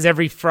as he does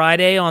every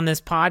Friday on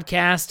this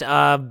podcast.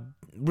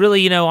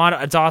 Really,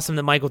 it's awesome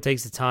that Michael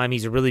takes the time.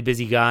 He's a really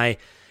busy guy.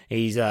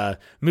 He's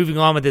moving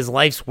on with his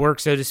life's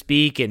work, so to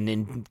speak,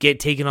 and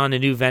taking on a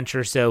new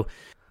venture. So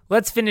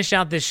let's finish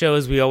out this show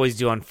as we always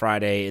do on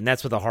Friday, and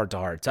that's with a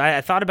heart-to-heart. So I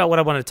thought about what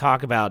I want to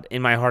talk about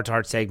in my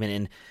heart-to-heart segment,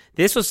 and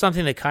this was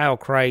something that Kyle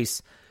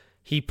Kreis,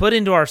 he put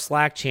into our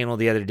Slack channel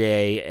the other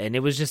day, and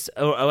it was just,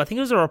 I think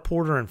it was a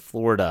reporter in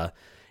Florida,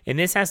 and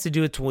this has to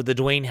do with the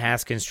Dwayne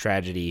Haskins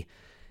tragedy.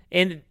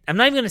 And I'm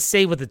not even going to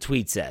say what the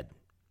tweet said.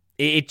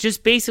 It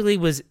just basically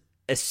was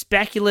a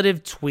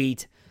speculative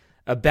tweet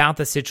about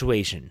the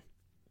situation.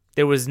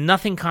 There was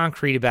nothing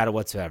concrete about it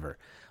whatsoever.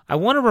 I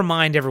want to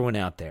remind everyone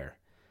out there,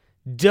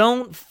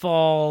 don't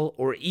fall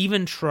or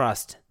even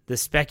trust the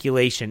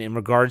speculation in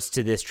regards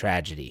to this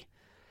tragedy.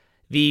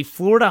 The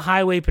Florida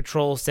Highway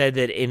Patrol said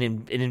that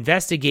an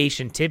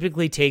investigation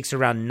typically takes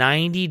around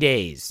 90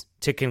 days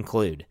to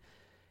conclude.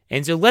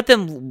 And so let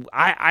them,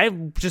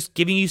 I'm just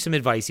giving you some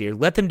advice here.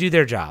 Let them do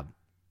their job.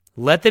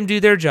 Let them do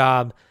their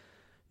job.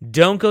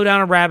 Don't go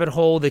down a rabbit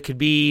hole that could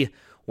be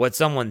what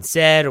someone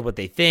said or what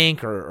they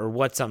think or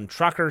what some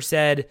trucker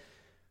said.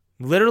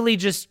 Literally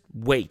just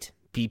wait.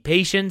 Be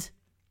patient.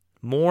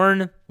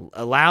 Mourn.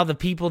 Allow the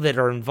people that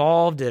are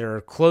involved, that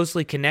are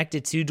closely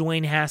connected to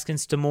Dwayne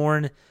Haskins, to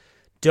mourn.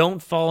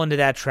 Don't fall into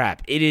that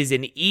trap. It is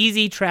an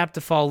easy trap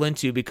to fall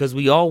into because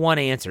we all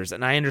want answers,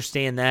 and I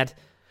understand that,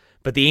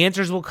 but the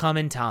answers will come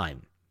in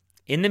time.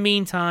 In the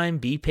meantime,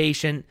 be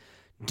patient.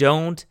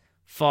 Don't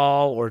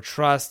fall or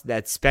trust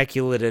that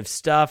speculative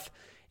stuff.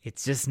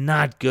 It's just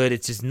not good.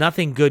 It's just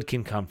nothing good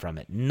can come from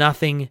it.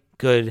 Nothing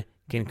good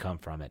can come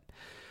from it.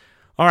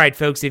 All right,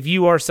 folks, if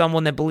you are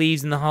someone that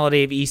believes in the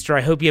holiday of Easter,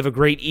 I hope you have a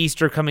great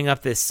Easter coming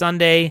up this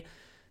Sunday.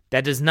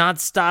 That does not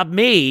stop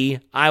me.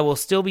 I will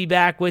still be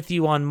back with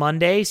you on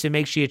Monday, so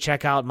make sure you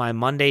check out my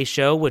Monday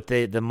show with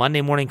the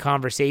Monday morning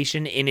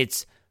conversation in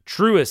its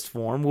truest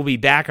form. We'll be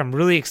back. I'm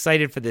really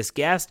excited for this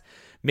guest.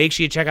 Make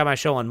sure you check out my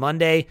show on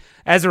Monday.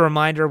 As a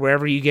reminder,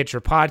 wherever you get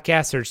your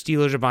podcast, search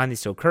Steelers or Behind the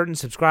Steel Curtain.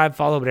 Subscribe,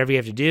 follow, whatever you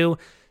have to do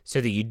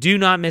so that you do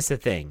not miss a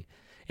thing.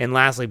 And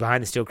lastly,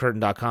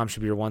 BehindTheSteelCurtain.com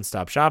should be your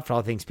one-stop shop for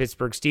all things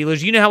Pittsburgh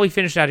Steelers. You know how we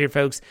finish out here,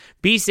 folks.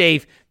 Be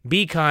safe,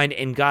 be kind,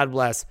 and God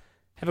bless.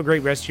 Have a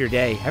great rest of your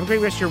day. Have a great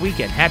rest of your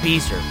weekend. Happy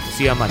Easter. We'll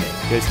see you on Monday.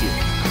 Go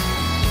Steelers.